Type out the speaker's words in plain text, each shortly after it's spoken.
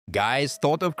Guys,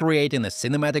 thought of creating a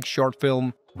cinematic short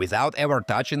film without ever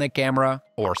touching a camera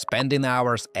or spending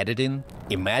hours editing?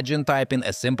 Imagine typing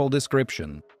a simple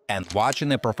description and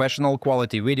watching a professional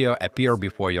quality video appear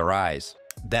before your eyes.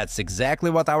 That's exactly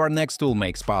what our next tool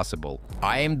makes possible.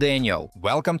 I am Daniel.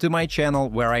 Welcome to my channel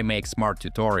where I make smart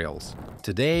tutorials.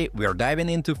 Today we're diving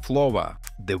into Flova,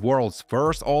 the world's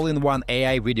first all-in-one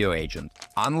AI video agent.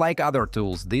 Unlike other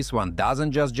tools, this one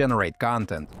doesn't just generate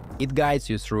content, it guides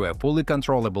you through a fully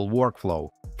controllable workflow,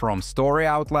 from story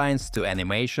outlines to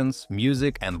animations,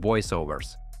 music and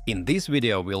voiceovers. In this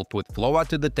video, we'll put Flova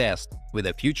to the test with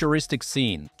a futuristic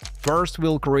scene. First,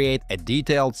 we'll create a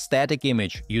detailed static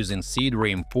image using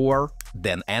Seedream 4,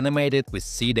 then animate it with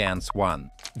Seedance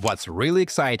 1. What's really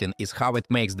exciting is how it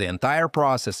makes the entire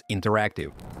process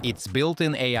interactive. Its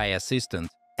built-in AI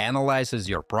assistant analyzes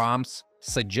your prompts,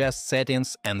 suggests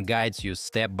settings and guides you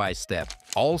step by step.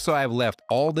 Also, I've left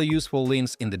all the useful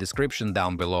links in the description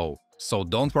down below, so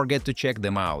don't forget to check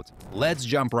them out. Let's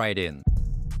jump right in.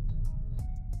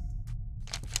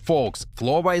 Folks,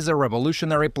 Flova is a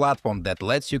revolutionary platform that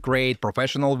lets you create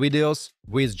professional videos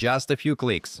with just a few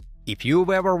clicks. If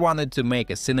you've ever wanted to make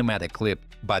a cinematic clip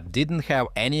but didn't have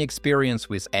any experience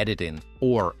with editing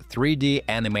or 3D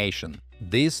animation,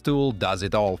 this tool does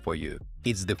it all for you.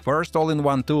 It's the first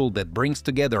all-in-one tool that brings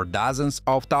together dozens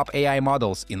of top AI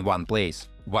models in one place.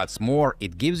 What's more,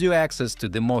 it gives you access to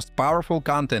the most powerful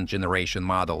content generation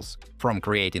models, from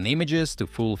creating images to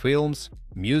full films,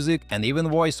 music and even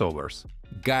voiceovers.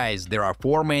 Guys, there are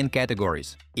four main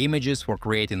categories: images for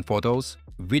creating photos,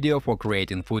 video for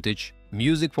creating footage,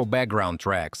 music for background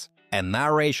tracks, and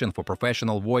narration for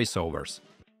professional voiceovers.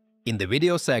 In the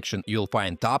video section, you'll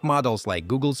find top models like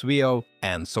Google's Veo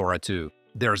and Sora 2.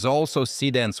 There's also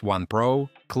Seedance 1 Pro,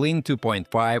 Clean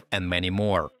 2.5 and many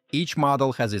more. Each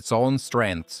model has its own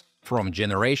strengths, from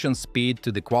generation speed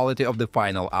to the quality of the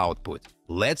final output.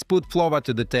 Let's put Flova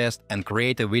to the test and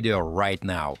create a video right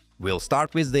now. We'll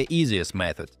start with the easiest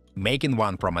method, making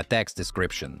one from a text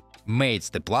description. Mates,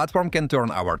 the platform can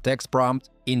turn our text prompt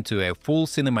into a full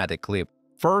cinematic clip.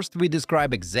 First, we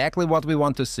describe exactly what we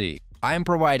want to see. I am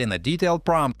providing a detailed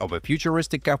prompt of a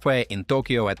futuristic cafe in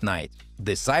Tokyo at night.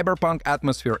 The cyberpunk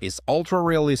atmosphere is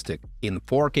ultra-realistic in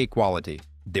 4K quality.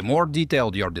 The more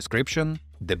detailed your description,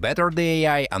 the better the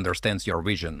AI understands your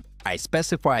vision. I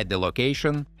specified the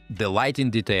location, the lighting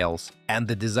details, and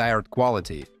the desired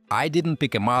quality. I didn't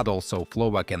pick a model so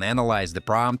Flova can analyze the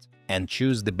prompt and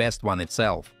choose the best one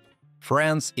itself.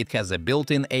 Friends, it has a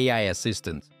built-in AI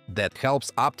assistant that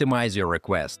helps optimize your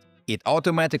request. It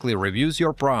automatically reviews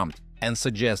your prompt and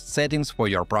suggests settings for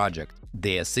your project.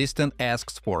 The assistant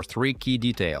asks for three key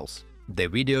details: the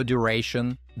video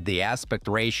duration, the aspect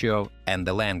ratio, and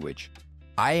the language.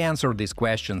 I answer these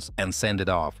questions and send it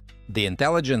off. The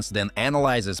intelligence then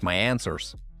analyzes my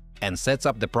answers and sets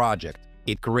up the project.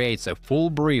 It creates a full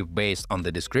brief based on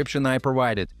the description I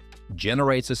provided,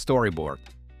 generates a storyboard,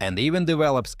 and even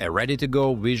develops a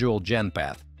ready-to-go visual gen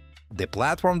path. The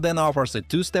platform then offers a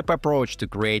two-step approach to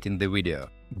creating the video.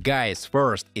 Guys,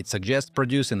 first, it suggests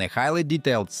producing a highly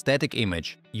detailed static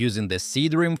image using the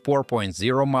Seedream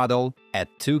 4.0 model at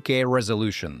 2K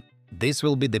resolution. This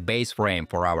will be the base frame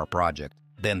for our project.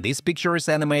 Then this picture is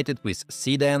animated with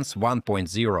Seedance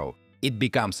 1.0. It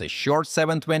becomes a short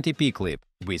 720p clip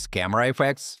with camera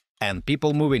effects and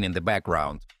people moving in the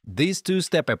background. This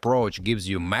two-step approach gives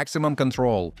you maximum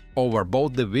control over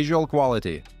both the visual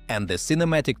quality and the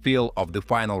cinematic feel of the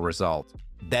final result.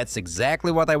 That's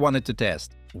exactly what I wanted to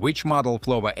test, which model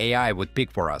Flova AI would pick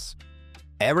for us.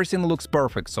 Everything looks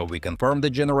perfect, so we confirm the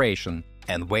generation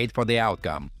and wait for the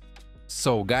outcome.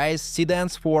 So guys,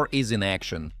 Seedance 4 is in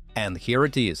action, and here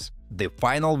it is, the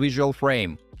final visual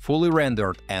frame, fully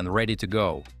rendered and ready to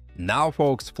go. Now,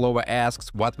 folks, Flova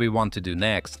asks what we want to do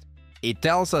next. It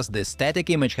tells us the static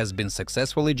image has been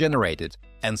successfully generated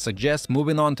and suggests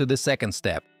moving on to the second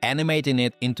step, animating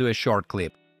it into a short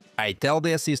clip. I tell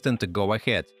the assistant to go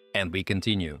ahead, and we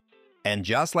continue. And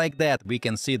just like that, we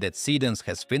can see that Seedance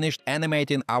has finished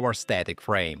animating our static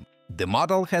frame. The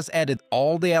model has added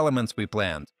all the elements we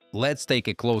planned. Let's take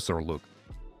a closer look.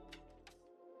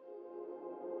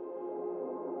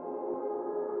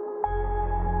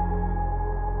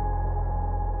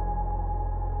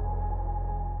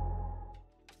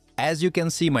 As you can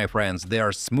see, my friends,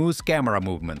 there's smooth camera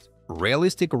movement,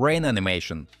 realistic rain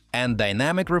animation, and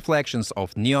dynamic reflections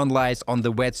of neon lights on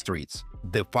the wet streets.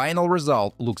 The final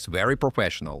result looks very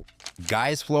professional.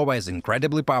 Guys, Flova is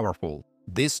incredibly powerful.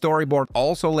 This storyboard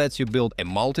also lets you build a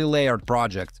multi-layered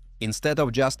project instead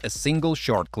of just a single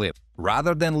short clip.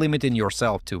 Rather than limiting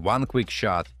yourself to one quick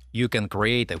shot, you can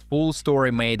create a full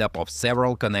story made up of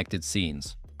several connected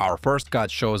scenes. Our first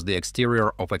cut shows the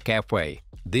exterior of a cafe.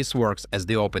 This works as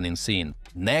the opening scene.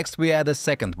 Next, we add a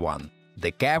second one,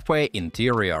 the cafe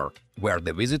interior, where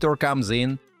the visitor comes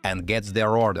in and gets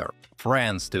their order.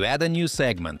 Friends, to add a new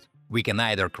segment, we can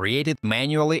either create it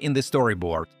manually in the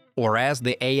storyboard or ask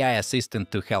the AI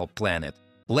assistant to help plan it.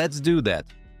 Let's do that.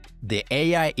 The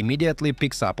AI immediately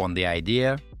picks up on the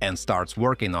idea and starts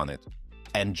working on it.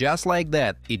 And just like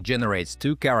that, it generates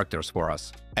two characters for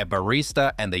us, a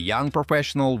barista and a young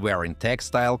professional wearing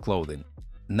textile clothing.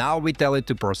 Now we tell it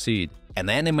to proceed and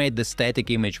animate the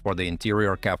static image for the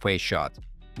interior cafe shot.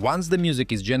 Once the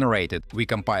music is generated, we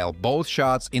compile both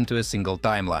shots into a single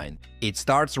timeline. It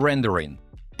starts rendering.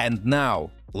 And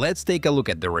now, let's take a look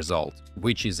at the result,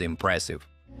 which is impressive.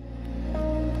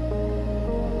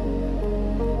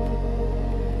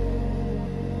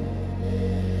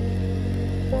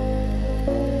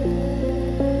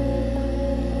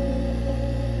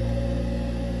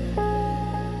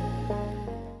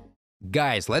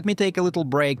 Guys, let me take a little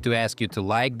break to ask you to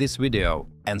like this video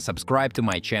and subscribe to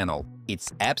my channel.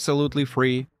 It's absolutely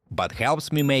free, but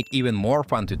helps me make even more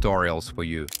fun tutorials for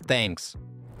you. Thanks!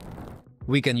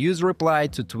 We can use reply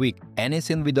to tweak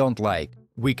anything we don't like.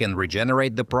 We can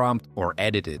regenerate the prompt or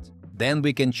edit it. Then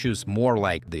we can choose more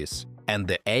like this, and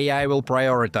the AI will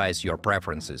prioritize your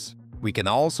preferences. We can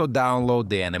also download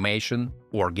the animation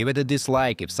or give it a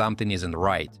dislike if something isn't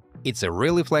right. It's a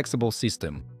really flexible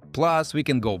system. Plus, we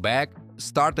can go back,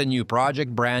 start a new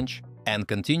project branch, and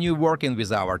continue working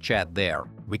with our chat there.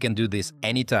 We can do this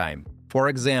anytime. For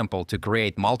example, to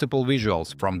create multiple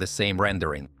visuals from the same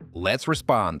rendering. Let's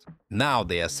respond. Now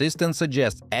the assistant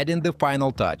suggests adding the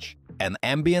final touch, an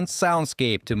ambient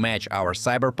soundscape to match our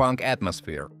cyberpunk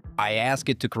atmosphere. I ask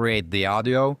it to create the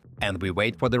audio, and we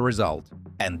wait for the result.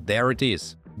 And there it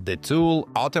is. The tool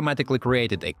automatically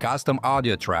created a custom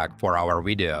audio track for our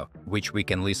video, which we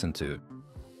can listen to.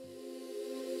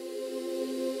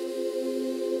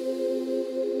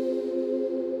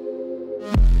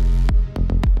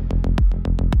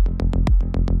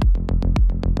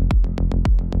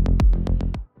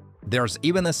 There's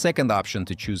even a second option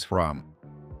to choose from.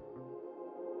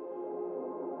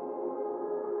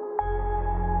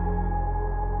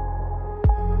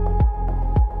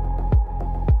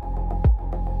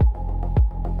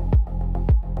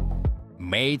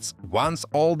 Mates, once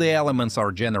all the elements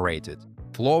are generated,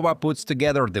 Flova puts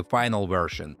together the final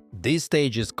version. This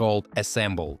stage is called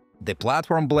Assemble. The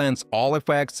platform blends all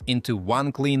effects into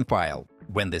one clean file.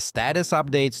 When the status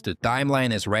updates to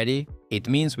timeline is ready, it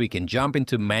means we can jump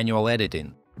into manual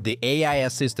editing. The AI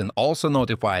assistant also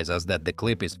notifies us that the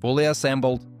clip is fully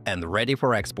assembled and ready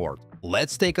for export.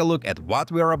 Let's take a look at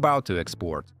what we're about to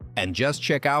export, and just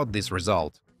check out this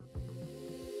result.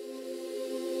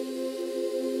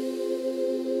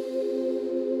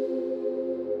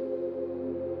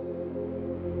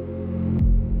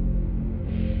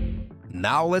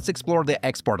 Now let's explore the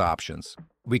export options.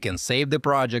 We can save the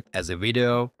project as a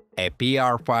video, a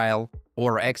PR file,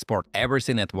 or export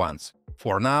everything at once.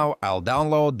 For now, I'll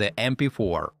download the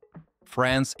MP4.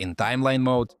 Friends, in timeline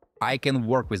mode, I can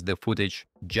work with the footage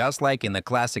just like in a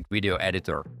classic video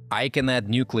editor. I can add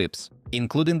new clips,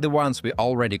 including the ones we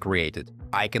already created.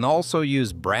 I can also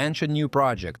use Branch a New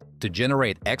Project to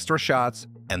generate extra shots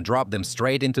and drop them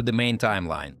straight into the main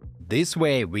timeline. This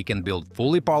way, we can build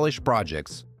fully polished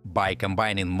projects by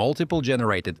combining multiple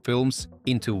generated films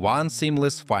into one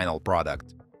seamless final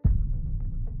product.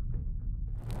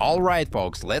 Alright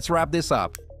folks, let's wrap this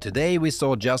up. Today we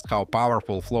saw just how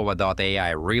powerful Flova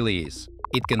AI really is.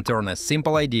 It can turn a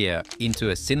simple idea into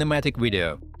a cinematic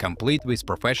video, complete with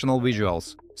professional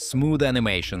visuals, smooth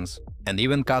animations, and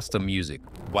even custom music.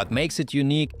 What makes it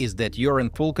unique is that you're in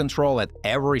full control at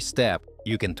every step.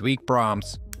 You can tweak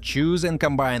prompts, choose and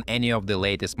combine any of the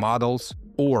latest models,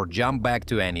 or jump back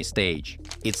to any stage.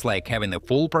 It's like having a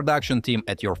full production team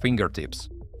at your fingertips.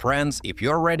 Friends, if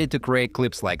you're ready to create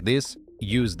clips like this,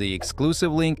 use the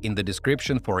exclusive link in the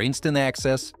description for instant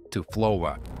access to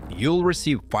Flova. You'll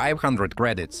receive 500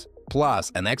 credits,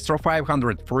 plus an extra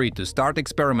 500 free to start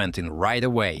experimenting right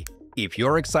away. If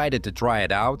you're excited to try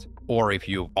it out, or if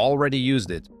you've already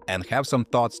used it and have some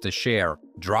thoughts to share,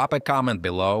 drop a comment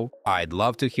below. I'd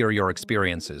love to hear your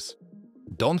experiences.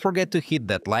 Don't forget to hit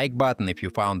that like button if you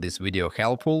found this video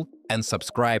helpful and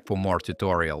subscribe for more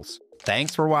tutorials.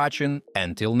 Thanks for watching,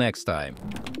 until next time.